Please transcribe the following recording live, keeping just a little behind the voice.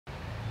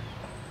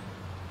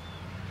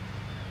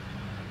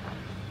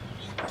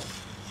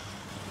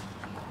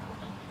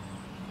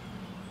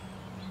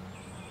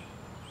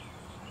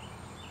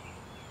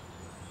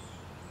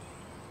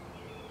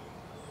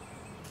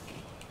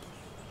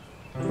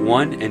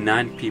One in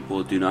 9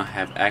 people do not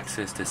have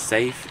access to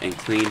safe and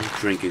clean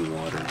drinking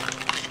water.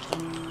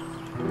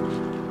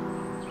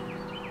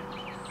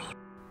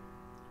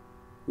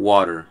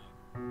 Water.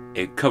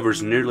 It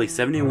covers nearly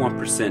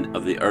 71%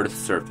 of the Earth's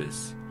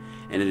surface,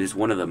 and it is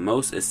one of the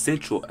most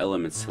essential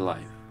elements to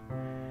life.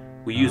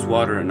 We use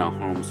water in our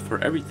homes for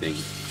everything: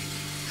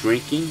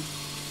 drinking,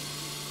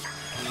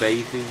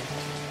 bathing,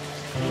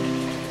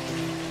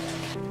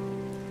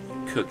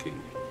 cooking.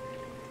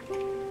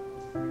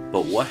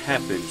 But what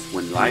happens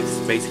when life's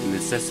basic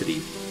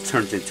necessity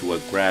turns into a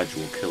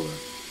gradual killer?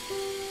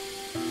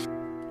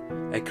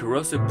 A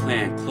corrosive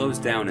plant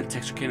closed down in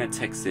Texarkana,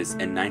 Texas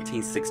in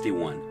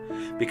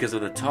 1961. Because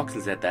of the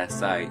toxins at that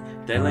site,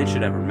 that land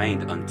should have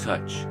remained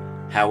untouched.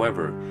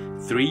 However,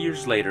 3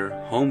 years later,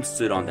 homes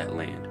stood on that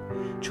land.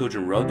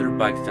 Children rode their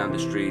bikes down the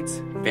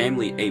streets.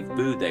 Family ate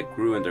food that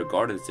grew in their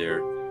gardens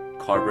there.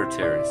 Carver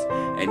Terrace,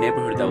 a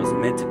neighborhood that was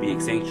meant to be a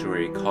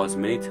sanctuary, caused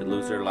many to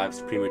lose their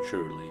lives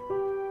prematurely.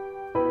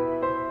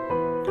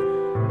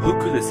 Who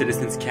could the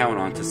citizens count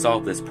on to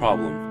solve this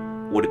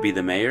problem? Would it be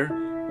the mayor?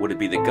 Would it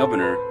be the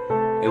governor?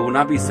 It will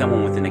not be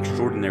someone with an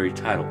extraordinary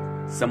title,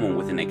 someone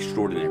with an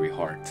extraordinary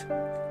heart.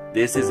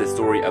 This is the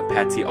story of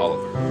Patsy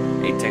Oliver,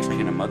 a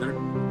Texarkana mother,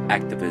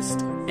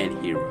 activist, and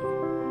hero.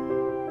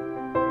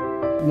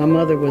 My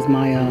mother was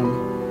my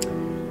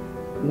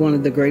one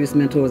of the greatest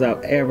mentors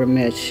I've ever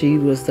met. She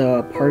was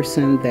the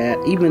person that,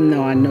 even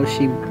though I know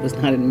she was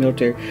not in the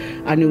military,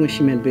 I knew when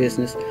she meant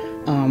business,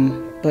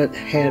 but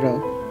had a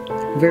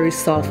very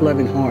soft,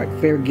 loving heart,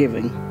 very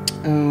giving.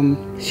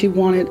 She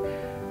wanted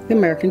the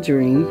American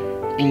dream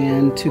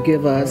and to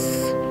give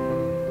us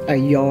a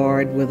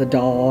yard with a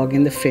dog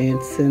and the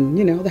fence and,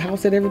 you know, the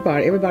house that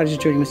everybody's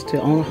dream is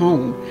to own a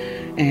home.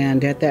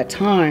 And at that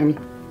time,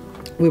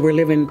 we were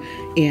living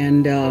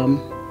in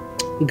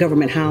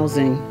government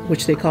housing,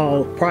 which they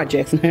call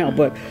projects now,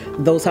 but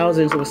those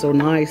houses were so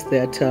nice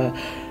that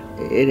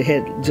it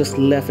had just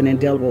left an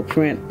indelible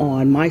print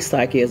on my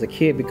psyche as a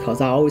kid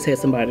because I always had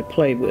somebody to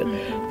play with.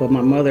 But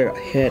my mother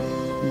had,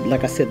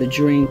 like I said, the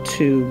dream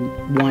to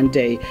one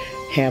day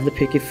have the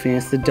picket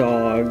fence, the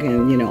dog,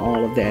 and, you know,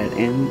 all of that.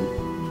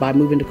 And by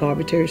moving to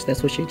Carver Terrace,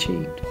 that's what she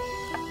achieved.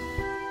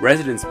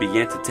 Residents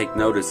began to take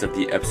notice of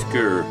the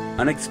obscure,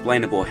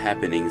 unexplainable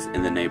happenings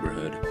in the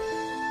neighborhood.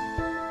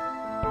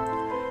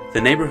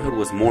 The neighborhood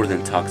was more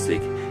than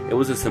toxic. It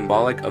was a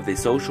symbolic of the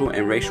social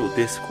and racial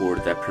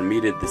discord that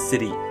permeated the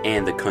city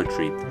and the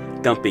country.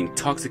 Dumping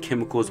toxic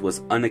chemicals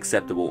was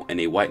unacceptable in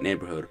a white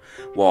neighborhood,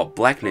 while a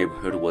black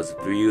neighborhood was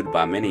viewed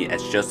by many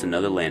as just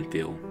another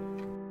landfill.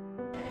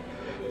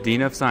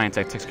 Dean of Science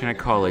at Texarkana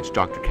College,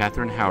 Dr.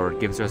 Catherine Howard,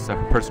 gives us a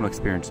personal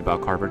experience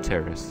about Carver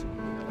Terrace.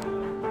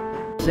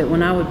 That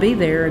when I would be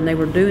there and they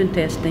were doing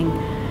testing,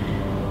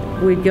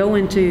 we'd go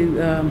into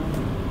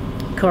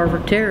Carver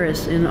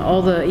Terrace, and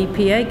all the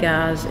EPA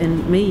guys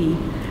and me,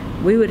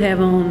 we would have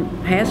on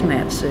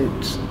hazmat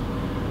suits.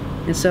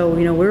 And so,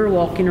 you know, we were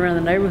walking around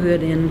the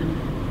neighborhood in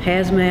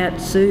hazmat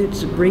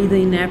suits,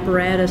 breathing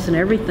apparatus and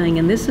everything,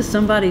 and this is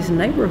somebody's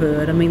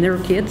neighborhood. I mean, there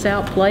were kids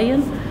out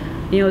playing.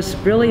 You know, it's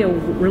really a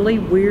really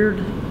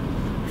weird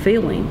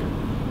feeling.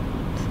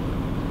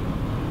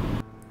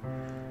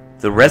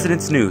 The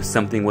residents knew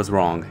something was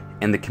wrong,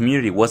 and the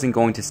community wasn't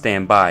going to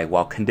stand by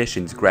while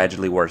conditions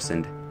gradually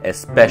worsened,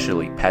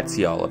 especially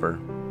Patsy Oliver.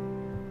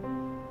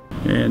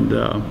 And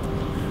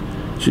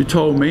she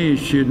told me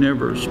she had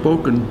never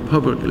spoken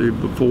publicly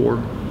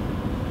before,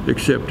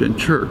 except in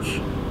church.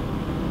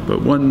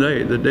 But one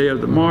day, the day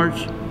of the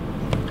march,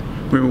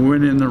 when we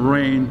went in the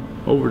rain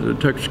over to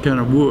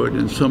Texarkana Wood,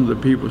 and some of the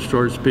people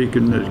started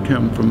speaking that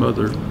come from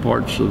other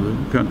parts of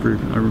the country.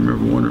 I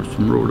remember one was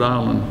from Rhode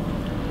Island.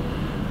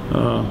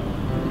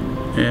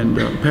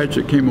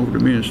 Patsy came over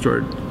to me and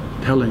started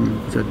telling,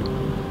 said,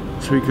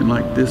 speaking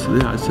like this and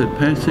that. I said,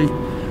 Patsy,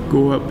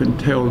 go up and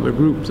tell the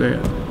group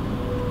that.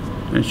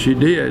 And she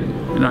did,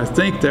 and I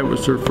think that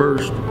was her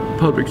first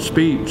public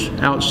speech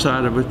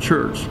outside of a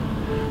church.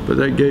 But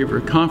that gave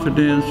her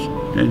confidence,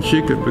 and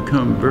she could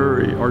become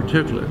very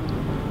articulate.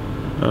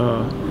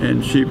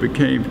 And she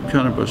became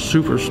kind of a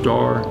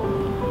superstar.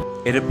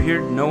 It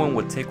appeared no one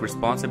would take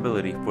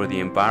responsibility for the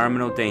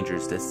environmental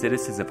dangers the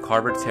citizens of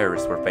Carver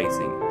Terrace were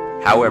facing.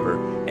 However,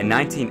 in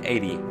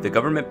 1980, the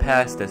government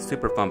passed a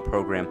Superfund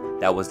program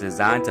that was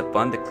designed to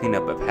fund the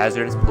cleanup of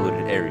hazardous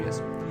polluted areas.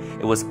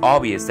 It was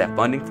obvious that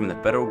funding from the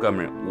federal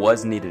government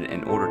was needed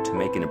in order to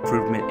make an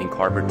improvement in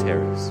Carver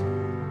Terrace.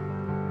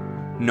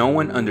 No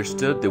one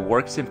understood the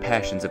works and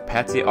passions of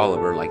Patsy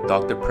Oliver like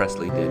Dr.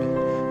 Presley did.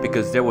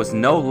 Because there was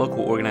no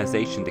local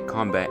organization to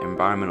combat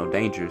environmental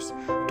dangers,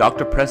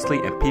 Dr. Presley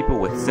and people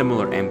with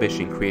similar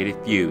ambition created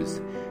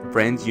FUSE,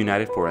 Friends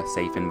United for a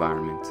Safe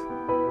Environment.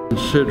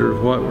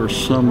 Consider what were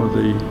some of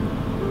the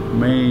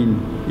main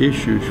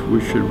issues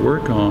we should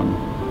work on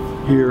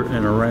here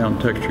and around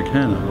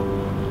Texarkana.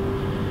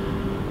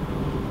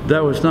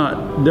 That was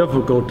not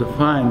difficult to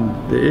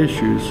find the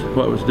issues.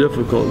 What was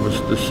difficult was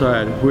to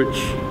decide which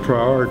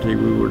priority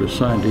we would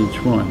assign to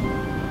each one.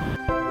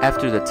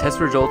 After the test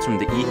results from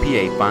the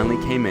EPA finally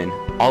came in,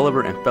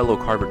 Oliver and fellow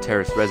Carver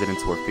Terrace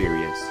residents were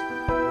furious.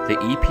 The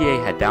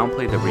EPA had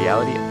downplayed the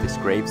reality of this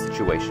grave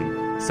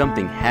situation.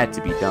 Something had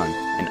to be done,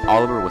 and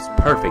Oliver was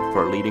perfect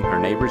for leading her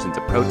neighbors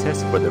into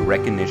protest for the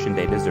recognition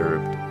they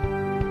deserved.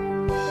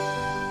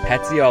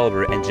 Patsy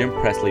Oliver and Jim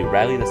Presley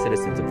rallied the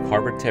citizens of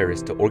Carver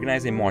Terrace to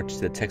organize a march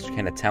to the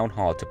Texarkana Town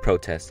Hall to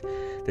protest.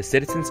 The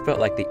citizens felt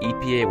like the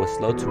EPA was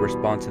slow to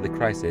respond to the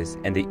crisis,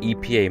 and the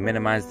EPA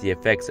minimized the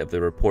effects of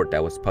the report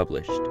that was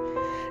published.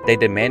 They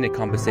demanded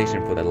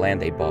compensation for the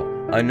land they bought,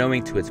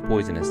 unknowing to its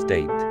poisonous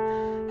state.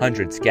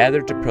 Hundreds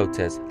gathered to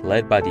protest,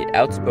 led by the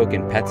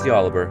outspoken Patsy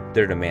Oliver.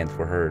 Their demands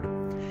were heard.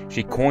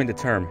 She coined the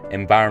term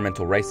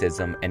environmental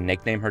racism and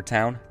nicknamed her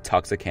town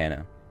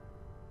Texarkana.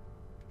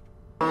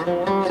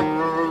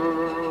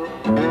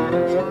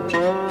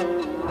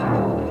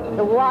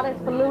 The water is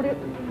polluted,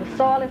 the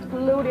soil is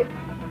polluted,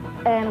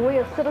 and we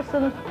as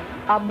citizens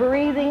are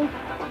breathing,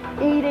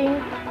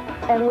 eating,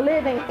 and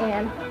living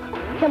in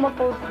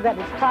chemicals that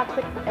is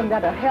toxic and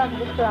that are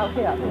hazardous to our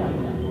health.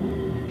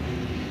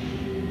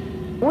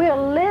 We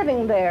are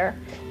living there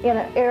in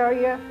an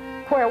area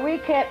where we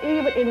can't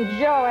even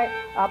enjoy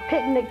a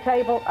picnic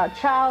table, a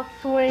child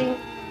swing,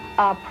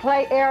 a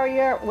play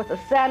area with a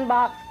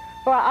sandbox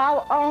for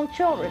our own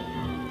children.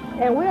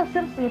 And we are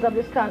citizens of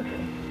this country.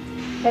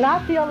 And I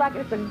feel like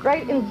it's a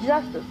great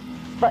injustice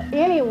for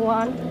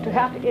anyone to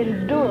have to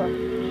endure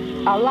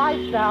a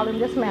lifestyle in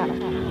this manner.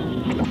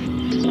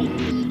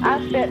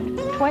 I spent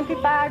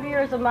 25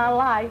 years of my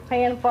life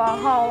paying for a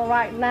home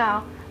right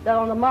now that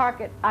on the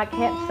market I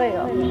can't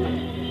sell.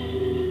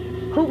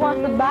 Who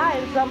wants to buy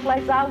in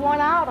someplace I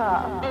want out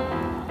of?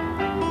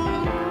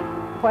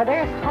 Where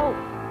there's hope.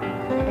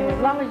 And as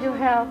long as you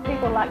have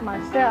people like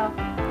myself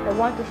that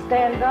want to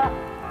stand up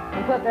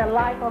and put their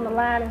life on the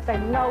line and say,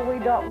 no, we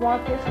don't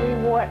want this, we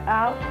want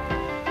out,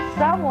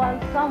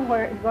 someone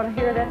somewhere is going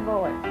to hear that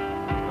voice.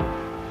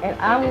 And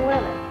I'm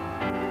willing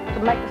to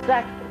make the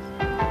sacrifice,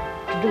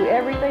 to do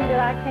everything that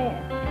I can,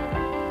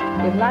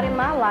 if not in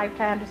my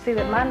lifetime, to see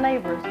that my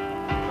neighbors,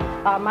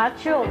 my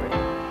children,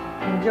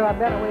 enjoy a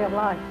better way of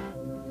life.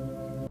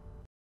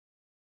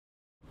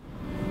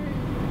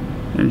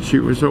 And she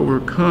was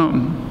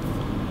overcome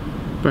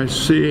by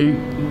seeing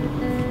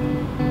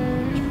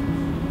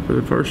for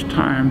the first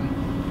time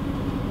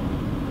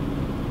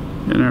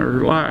in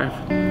her life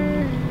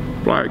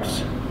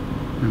blacks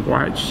and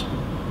whites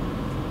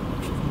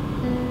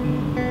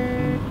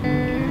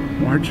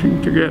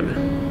marching together.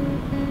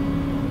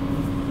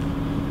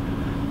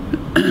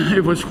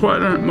 It was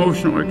quite an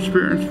emotional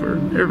experience for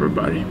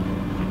everybody.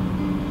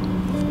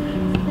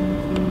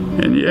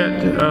 And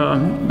yet,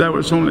 that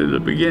was only the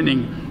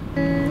beginning,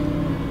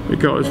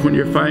 because when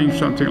you're fighting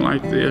something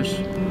like this,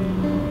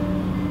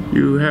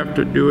 you have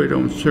to do it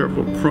on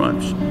several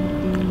fronts.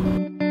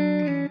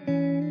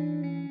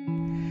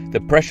 The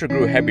pressure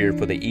grew heavier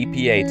for the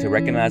EPA to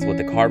recognize what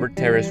the Carver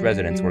Terrace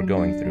residents were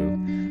going through.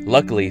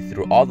 Luckily,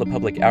 through all the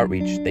public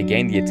outreach, they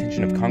gained the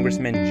attention of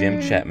Congressman Jim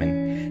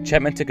Chapman.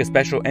 Chapman took a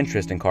special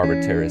interest in Carver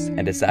Terrace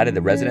and decided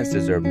the residents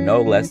deserved no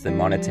less than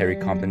monetary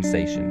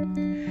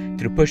compensation.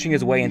 Through pushing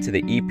his way into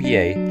the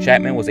EPA,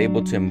 Chapman was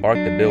able to embark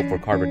the bill for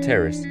Carver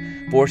Terrace,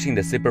 forcing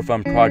the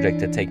Superfund project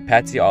to take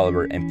Patsy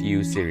Oliver and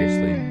FUSE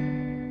seriously.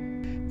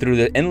 Through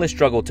the endless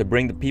struggle to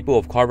bring the people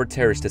of Carver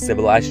Terrace to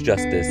civilized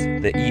justice,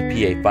 the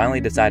EPA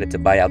finally decided to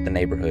buy out the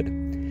neighborhood.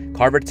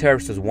 Carver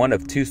Terrace was one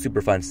of 2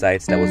 Superfund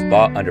sites that was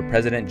bought under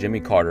President Jimmy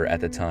Carter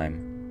at the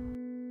time.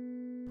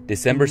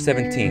 December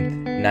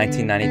 17,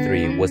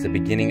 1993 was the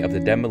beginning of the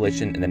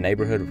demolition in the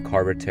neighborhood of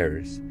Carver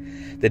Terrace.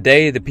 The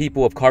day the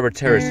people of Carver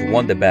Terrace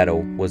won the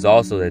battle was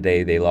also the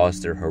day they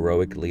lost their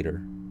heroic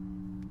leader.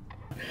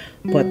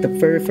 But the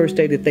very first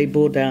day that they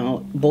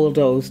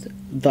bulldozed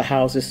the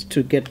houses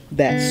to get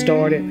that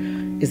started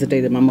is the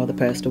day that my mother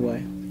passed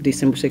away,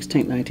 December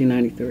 16,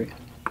 1993.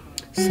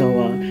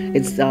 So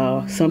it's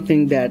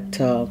something that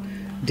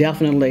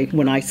definitely,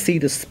 when I see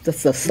the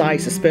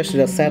sites, especially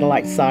the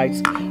satellite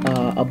sites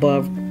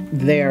above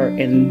there,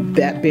 and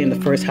that being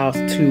the first house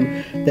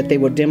that they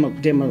were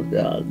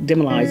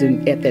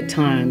demolizing at that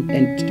time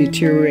and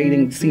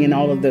deteriorating, seeing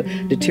all of the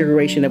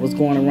deterioration that was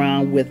going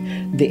around with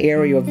the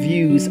area of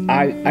views,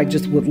 I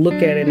just would look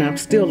at it, and I'm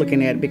still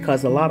looking at it,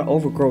 because a lot of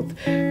overgrowth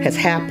has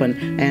happened,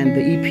 and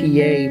the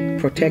EPA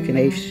protecting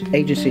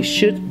agency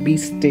should be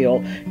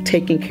still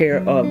taking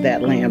care of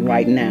that land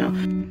right now.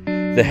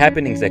 The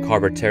happenings at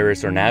Carver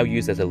Terrace are now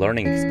used as a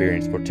learning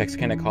experience for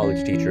Texarkana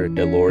College teacher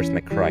Dolores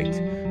McCrite,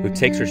 who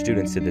takes her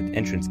students to the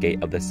entrance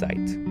gate of the site.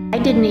 I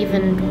didn't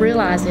even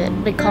realize it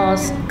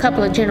because a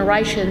couple of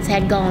generations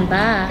had gone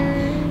by,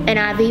 and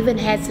I've even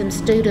had some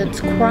students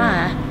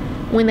cry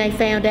when they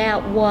found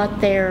out what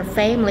their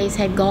families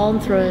had gone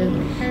through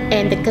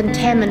and the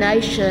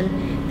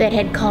contamination that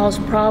had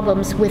caused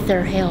problems with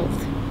their health.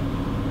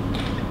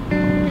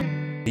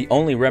 The The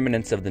only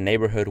remnants of the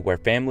neighborhood where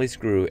families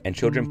grew and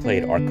children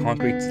played are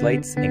concrete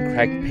slates and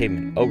cracked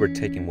pavement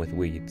overtaken with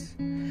weeds.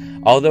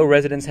 Although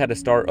residents had to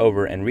start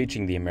over and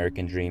reaching the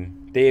American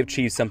dream, they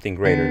achieved something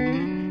greater.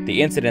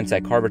 The incidents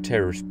at Carver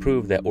Terrace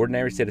prove that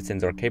ordinary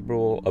citizens are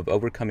capable of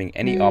overcoming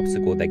any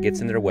obstacle that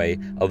gets in their way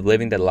of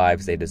living the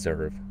lives they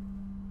deserve.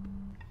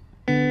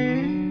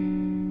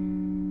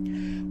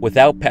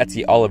 Without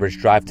Patsy Oliver's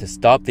drive to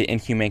stop the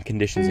inhumane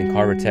conditions in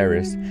Carver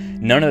Terrace,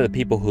 none of the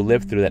people who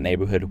lived through that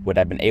neighborhood would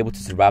have been able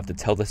to survive to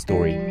tell the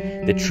story,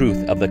 the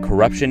truth of the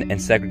corruption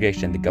and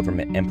segregation the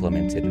government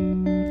implemented.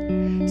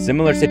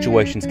 Similar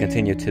situations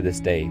continue to this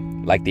day,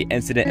 like the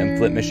incident in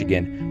Flint,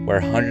 Michigan,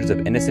 where hundreds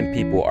of innocent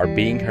people are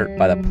being hurt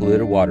by the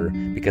polluted water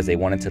because they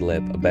wanted to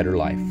live a better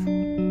life.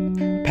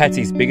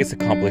 Patsy's biggest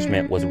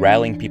accomplishment was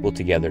rallying people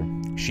together.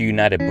 She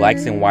united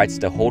blacks and whites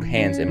to hold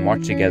hands and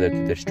march together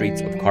through the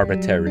streets of Carver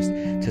Terrace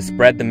to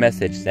spread the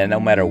message that no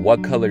matter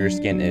what color your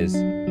skin is,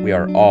 we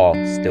are all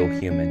still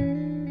human.